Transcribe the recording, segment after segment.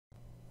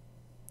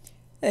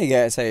Hey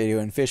guys, how you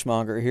doing?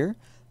 Fishmonger here.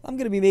 I'm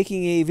going to be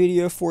making a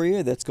video for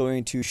you that's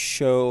going to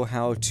show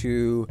how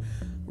to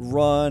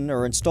run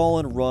or install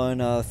and run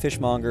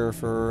Fishmonger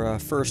for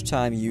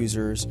first-time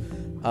users.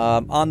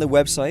 On the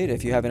website,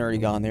 if you haven't already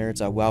gone there, it's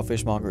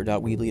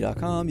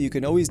wowfishmonger.weebly.com. You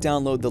can always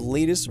download the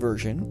latest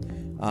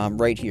version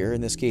right here.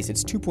 In this case,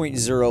 it's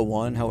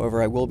 2.01.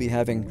 However, I will be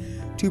having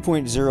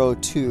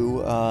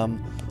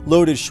 2.02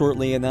 loaded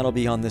shortly, and that'll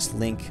be on this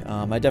link.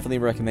 I definitely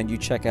recommend you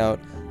check out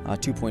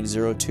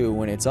 2.02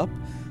 when it's up.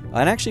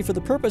 And actually, for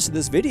the purpose of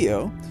this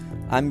video,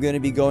 I'm going to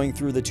be going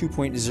through the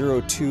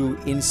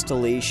 2.02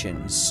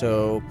 installation.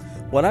 So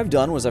what I've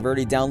done was I've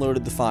already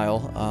downloaded the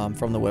file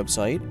from the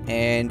website,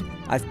 and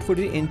I've put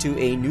it into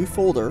a new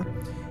folder.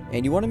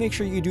 And you want to make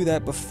sure you do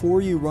that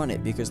before you run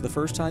it, because the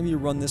first time you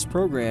run this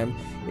program,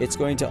 it's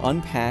going to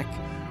unpack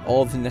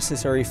all of the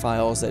necessary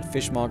files that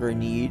Fishmonger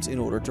needs in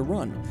order to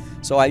run.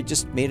 So I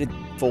just made a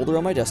folder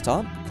on my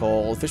desktop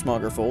called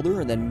Fishmonger folder,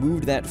 and then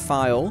moved that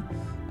file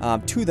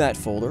to that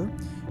folder.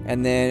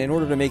 And then in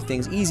order to make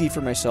things easy for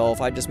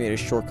myself, I just made a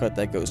shortcut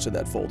that goes to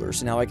that folder.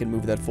 So now I can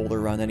move that folder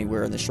around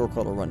anywhere, and the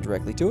shortcut will run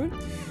directly to it.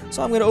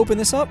 So I'm going to open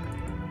this up,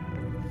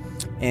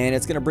 and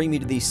it's going to bring me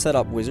to the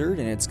setup wizard,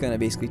 and it's going to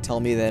basically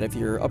tell me that if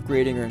you're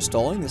upgrading or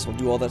installing, this will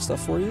do all that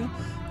stuff for you.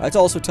 It's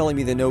also telling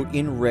me the note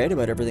in red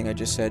about everything I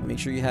just said. Make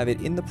sure you have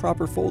it in the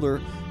proper folder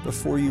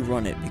before you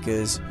run it,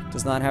 because it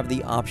does not have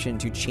the option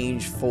to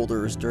change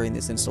folders during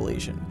this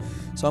installation.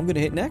 So I'm going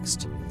to hit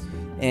next.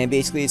 And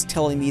basically it's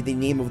telling me the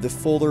name of the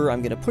folder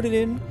I'm going to put it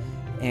in,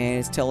 and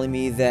it's telling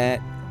me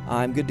that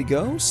I'm good to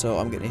go, so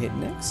I'm going to hit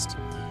next.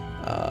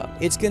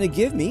 It's going to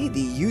give me the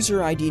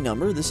user ID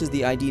number. This is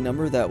the ID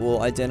number that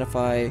will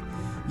identify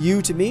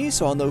you to me,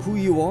 so I'll know who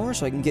you are,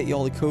 so I can get you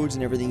all the codes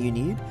and everything you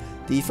need.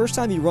 The first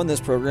time you run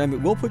this program,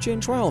 it will put you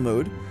in trial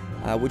mode,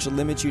 which will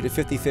limit you to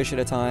 50 fish at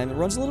a time. It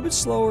runs a little bit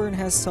slower and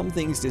has some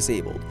things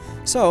disabled.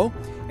 So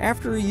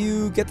after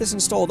you get this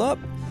installed up,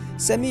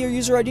 send me your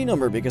user ID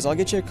number, because I'll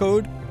get you a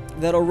code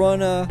that'll run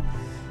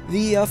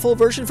the full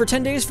version for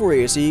 10 days for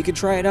you, so you can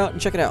try it out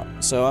and check it out.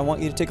 So I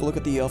want you to take a look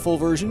at the full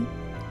version,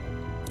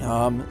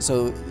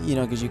 so you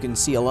know, because you can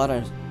see a lot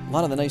of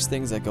the nice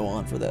things that go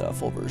on for that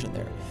full version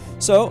there.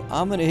 So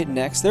I'm gonna hit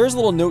next. There's a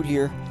little note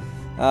here.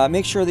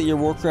 Make sure that your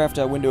Warcraft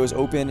window is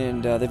open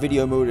and the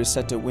video mode is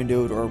set to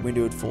windowed or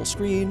windowed full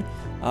screen.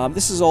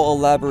 This is all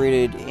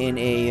elaborated in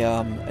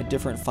a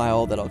different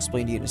file that I'll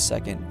explain to you in a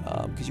second,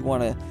 because you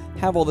want to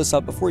have all this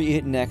up before you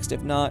hit next.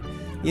 If not,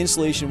 the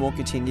installation won't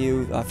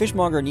continue.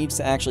 Fishmonger needs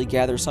to actually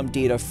gather some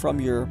data from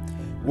your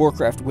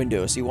Warcraft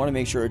window, so you want to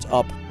make sure it's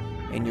up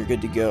and you're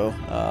good to go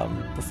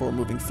before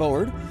moving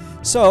forward.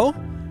 So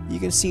you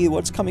can see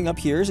what's coming up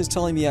here is it's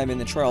telling me I'm in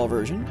the trial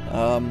version.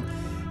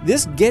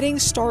 This getting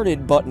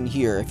started button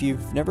here, if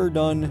you've never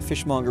done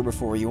Fishmonger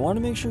before, you want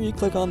to make sure you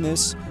click on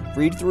this,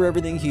 read through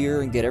everything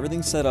here, and get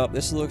everything set up.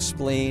 This will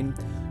explain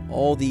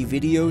all the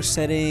video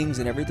settings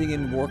and everything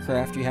in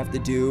Warcraft you have to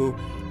do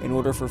in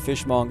order for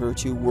Fishmonger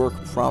to work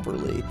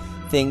properly.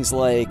 Things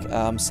like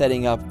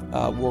setting up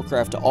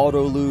Warcraft to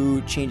auto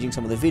loot, changing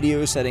some of the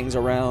video settings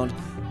around.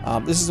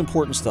 This is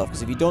important stuff,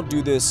 because if you don't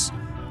do this,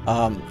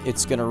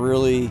 it's going to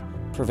really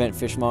prevent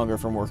Fishmonger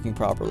from working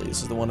properly.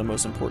 This is one of the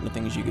most important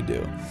things you could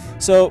do.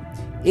 So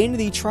in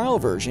the trial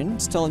version,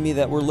 it's telling me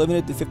that we're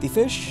limited to 50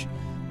 fish.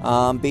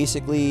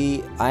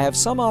 Basically, I have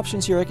some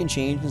options here I can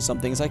change and some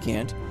things I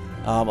can't.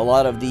 A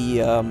lot of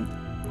the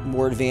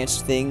more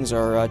advanced things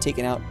are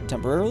taken out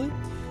temporarily.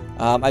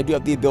 I do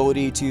have the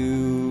ability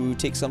to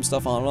take some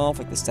stuff on and off,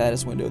 like the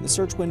status window and the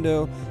search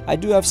window. I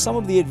do have some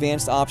of the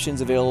advanced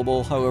options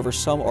available, however,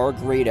 some are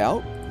grayed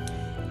out.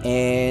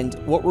 And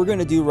what we're going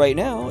to do right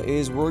now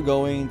is we're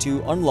going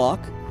to unlock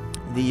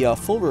the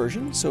full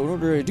version. So in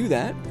order to do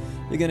that,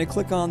 you're going to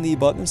click on the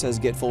button that says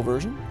Get Full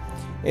Version.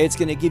 It's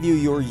going to give you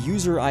your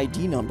user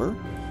ID number.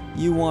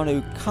 You want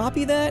to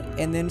copy that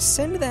and then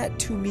send that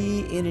to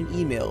me in an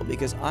email,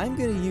 because I'm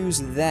going to use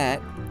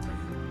that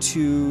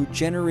to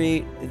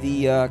generate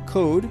the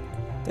code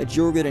that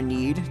you're going to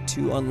need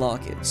to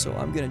unlock it. So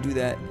I'm going to do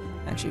that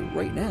actually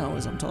right now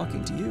as I'm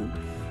talking to you.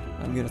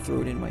 I'm going to throw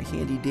it in my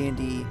handy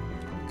dandy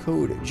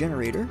code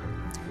generator,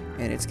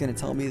 and it's going to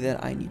tell me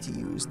that I need to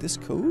use this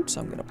code, so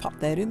I'm going to pop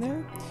that in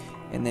there,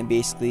 and then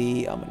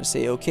basically I'm going to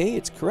say okay,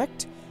 it's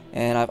correct,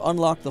 and I've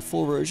unlocked the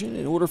full version.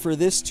 In order for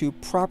this to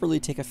properly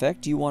take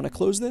effect, you want to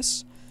close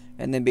this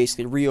and then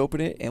basically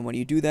reopen it, and when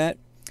you do that,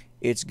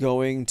 it's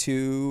going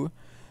to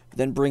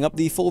then bring up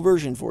the full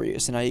version for you.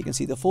 So now you can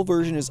see the full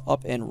version is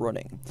up and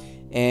running,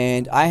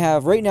 and I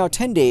have right now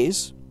 10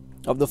 days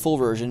of the full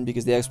version,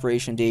 because the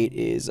expiration date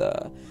is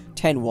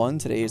 10/1.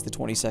 Today is the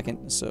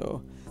 22nd,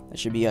 so that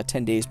should be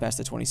 10 days past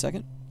the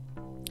 22nd.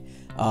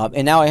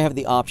 And now I have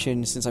the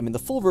option, since I'm in the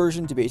full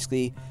version, to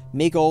basically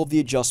make all of the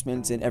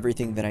adjustments and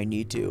everything that I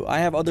need to. I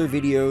have other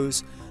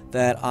videos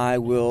that I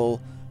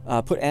will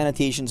put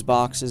annotations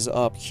boxes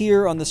up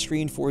here on the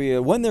screen for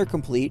you when they're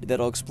complete,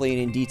 that'll explain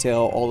in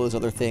detail all those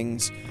other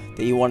things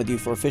that you want to do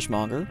for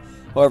Fishmonger.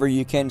 However,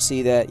 you can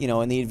see that, you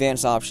know, in the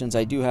advanced options,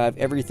 I do have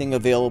everything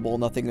available,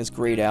 nothing is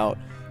grayed out,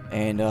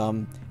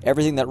 And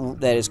everything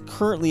that is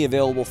currently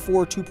available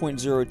for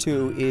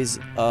 2.02 is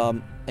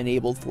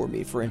enabled for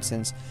me. For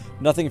instance,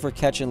 nothing for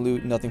catch and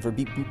loot, nothing for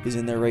beep boop is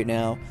in there right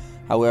now.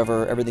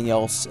 However, everything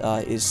else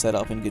is set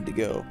up and good to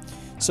go.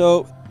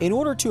 So in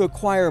order to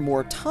acquire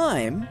more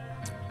time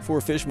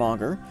for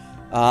Fishmonger,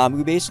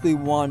 we basically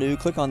want to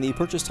click on the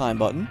purchase time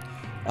button.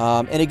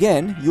 And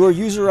again, your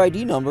user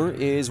ID number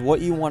is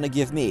what you want to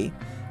give me.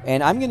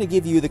 And I'm going to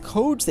give you the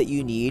codes that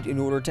you need in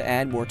order to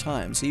add more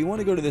time. So you want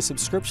to go to the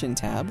subscription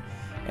tab,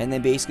 and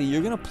then basically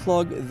you're going to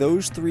plug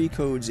those 3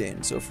 codes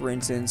in. So for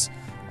instance,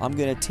 I'm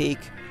going to take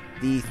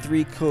the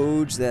 3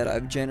 codes that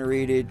I've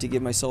generated to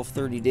give myself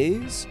 30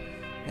 days,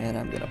 and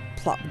I'm going to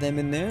plop them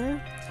in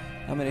there.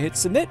 I'm going to hit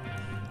submit,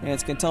 and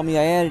it's going to tell me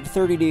I added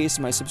 30 days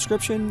to my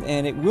subscription,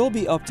 and it will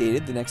be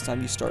updated the next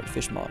time you start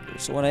Fishmonger.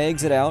 So when I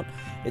exit out,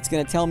 it's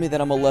going to tell me that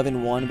I'm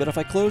 11-1, but if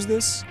I close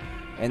this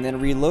and then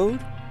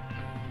reload,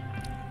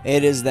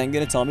 it is then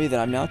going to tell me that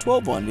I'm now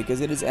 12-1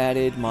 because it has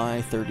added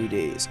my 30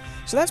 days.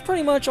 So that's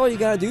pretty much all you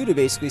got to do to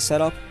basically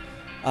set up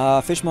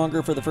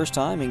Fishmonger for the first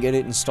time and get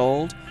it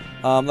installed.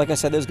 Like I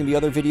said, there's going to be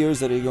other videos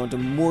that are going into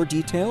more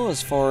detail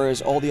as far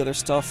as all the other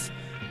stuff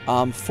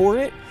for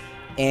it.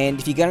 And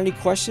if you got any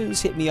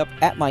questions, hit me up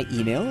at my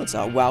email. It's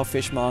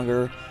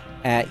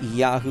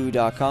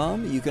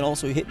wowfishmonger@yahoo.com. You can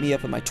also hit me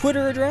up at my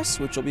Twitter address,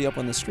 which will be up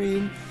on the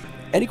screen.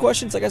 Any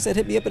questions, like I said,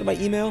 hit me up at my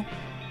email.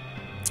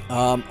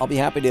 I'll be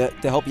happy to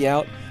help you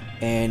out.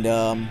 And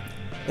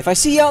if I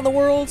see you out in the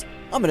world,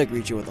 I'm going to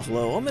greet you with a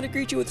hello. I'm going to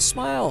greet you with a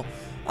smile.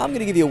 I'm going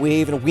to give you a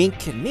wave and a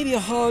wink and maybe a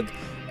hug.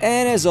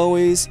 And as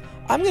always,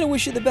 I'm going to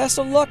wish you the best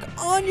of luck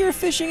on your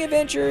fishing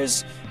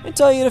adventures and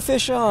tell you to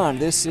fish on.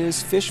 This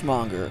is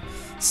Fishmonger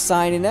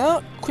signing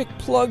out. Quick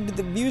plug to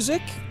the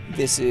music.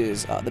 This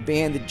is the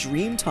band The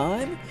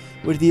Dreamtime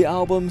with the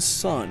album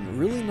Sun.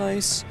 Really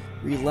nice,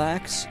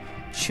 relax,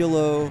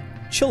 chillo.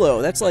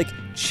 That's like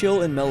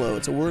chill and mellow.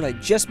 It's a word I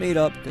just made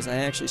up because I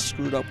actually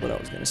screwed up what I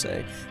was going to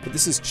say. But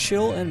this is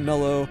chill and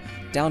mellow,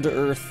 down to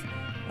earth,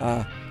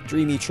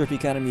 dreamy, trippy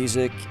kind of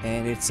music,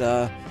 and it's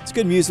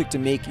good music to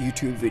make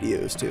YouTube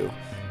videos too.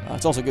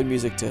 It's also good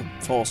music to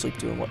fall asleep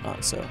to and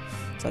whatnot. So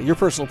it's your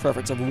personal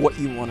preference of what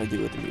you want to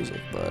do with the music.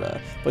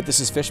 But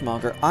this is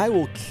Fishmonger. I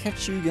will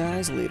catch you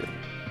guys later.